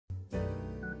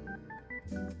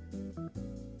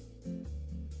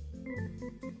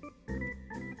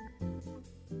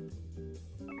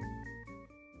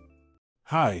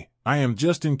Hi, I am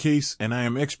Justin Case and I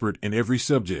am expert in every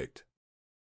subject.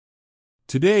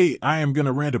 Today, I am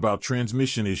gonna rant about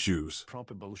transmission issues.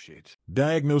 Proper bullshit.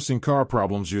 Diagnosing car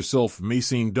problems yourself may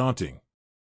seem daunting.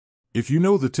 If you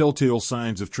know the telltale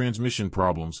signs of transmission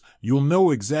problems, you'll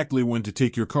know exactly when to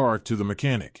take your car to the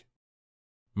mechanic.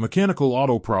 Mechanical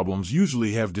auto problems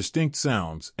usually have distinct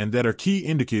sounds and that are key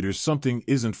indicators something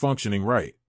isn't functioning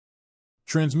right.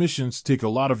 Transmissions take a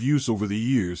lot of use over the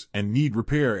years and need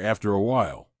repair after a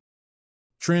while.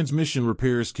 Transmission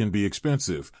repairs can be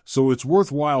expensive, so it's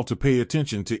worthwhile to pay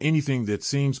attention to anything that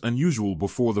seems unusual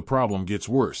before the problem gets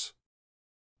worse.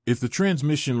 If the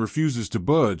transmission refuses to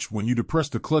budge when you depress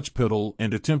the clutch pedal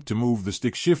and attempt to move the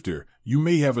stick shifter, you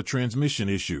may have a transmission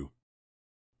issue.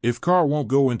 If car won't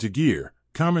go into gear,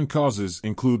 common causes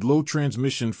include low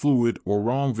transmission fluid or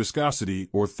wrong viscosity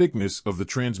or thickness of the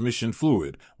transmission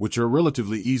fluid, which are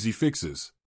relatively easy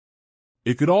fixes.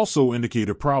 It could also indicate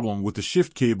a problem with the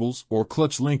shift cables or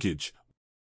clutch linkage.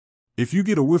 If you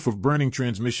get a whiff of burning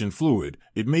transmission fluid,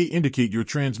 it may indicate your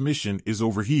transmission is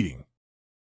overheating.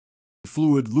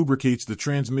 Fluid lubricates the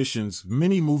transmission's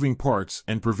many moving parts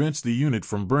and prevents the unit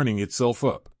from burning itself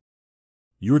up.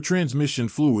 Your transmission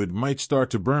fluid might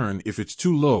start to burn if it's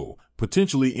too low,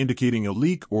 potentially indicating a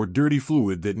leak or dirty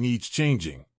fluid that needs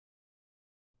changing.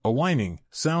 A whining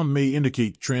sound may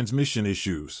indicate transmission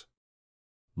issues.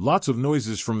 Lots of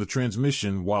noises from the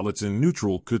transmission while it's in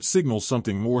neutral could signal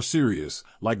something more serious,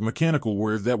 like mechanical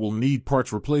wear that will need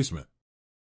parts replacement.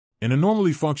 In a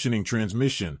normally functioning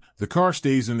transmission, the car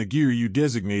stays in the gear you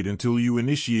designate until you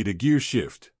initiate a gear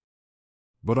shift.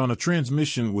 But on a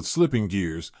transmission with slipping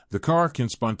gears, the car can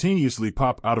spontaneously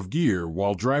pop out of gear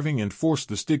while driving and force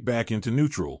the stick back into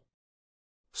neutral.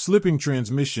 Slipping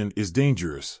transmission is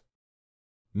dangerous.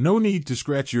 No need to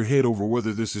scratch your head over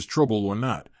whether this is trouble or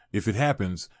not. If it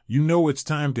happens, you know it's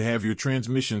time to have your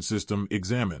transmission system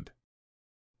examined.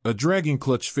 A dragging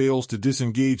clutch fails to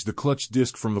disengage the clutch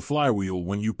disc from the flywheel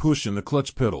when you push in the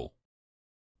clutch pedal.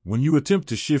 When you attempt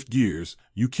to shift gears,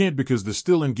 you can't because the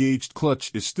still engaged clutch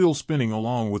is still spinning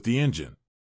along with the engine.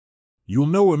 You'll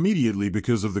know immediately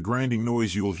because of the grinding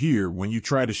noise you'll hear when you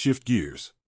try to shift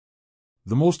gears.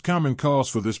 The most common cause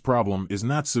for this problem is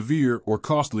not severe or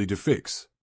costly to fix.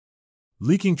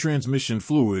 Leaking transmission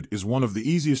fluid is one of the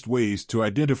easiest ways to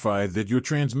identify that your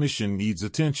transmission needs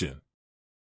attention.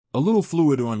 A little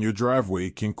fluid on your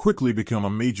driveway can quickly become a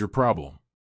major problem.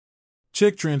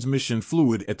 Check transmission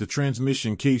fluid at the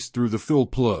transmission case through the fill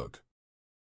plug.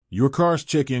 Your car's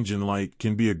check engine light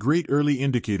can be a great early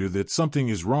indicator that something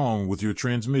is wrong with your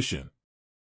transmission.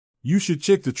 You should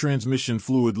check the transmission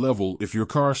fluid level if your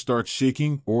car starts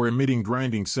shaking or emitting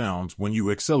grinding sounds when you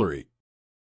accelerate.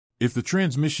 If the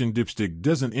transmission dipstick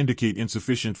doesn't indicate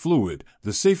insufficient fluid,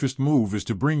 the safest move is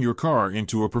to bring your car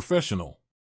into a professional.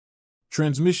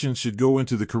 Transmissions should go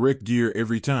into the correct gear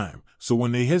every time, so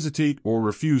when they hesitate or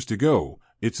refuse to go,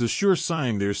 it's a sure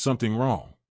sign there's something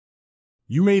wrong.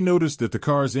 You may notice that the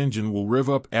car's engine will rev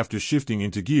up after shifting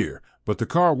into gear, but the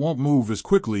car won't move as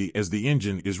quickly as the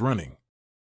engine is running.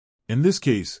 In this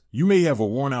case, you may have a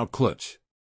worn-out clutch.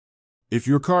 If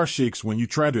your car shakes when you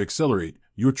try to accelerate,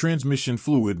 your transmission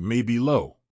fluid may be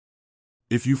low.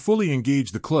 If you fully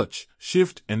engage the clutch,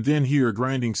 shift, and then hear a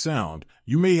grinding sound,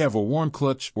 you may have a worn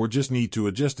clutch or just need to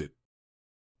adjust it.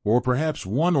 Or perhaps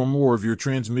one or more of your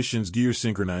transmission's gear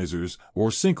synchronizers,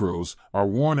 or synchros, are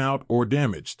worn out or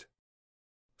damaged.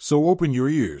 So open your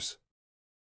ears.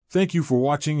 Thank you for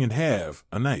watching and have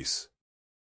a nice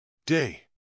day.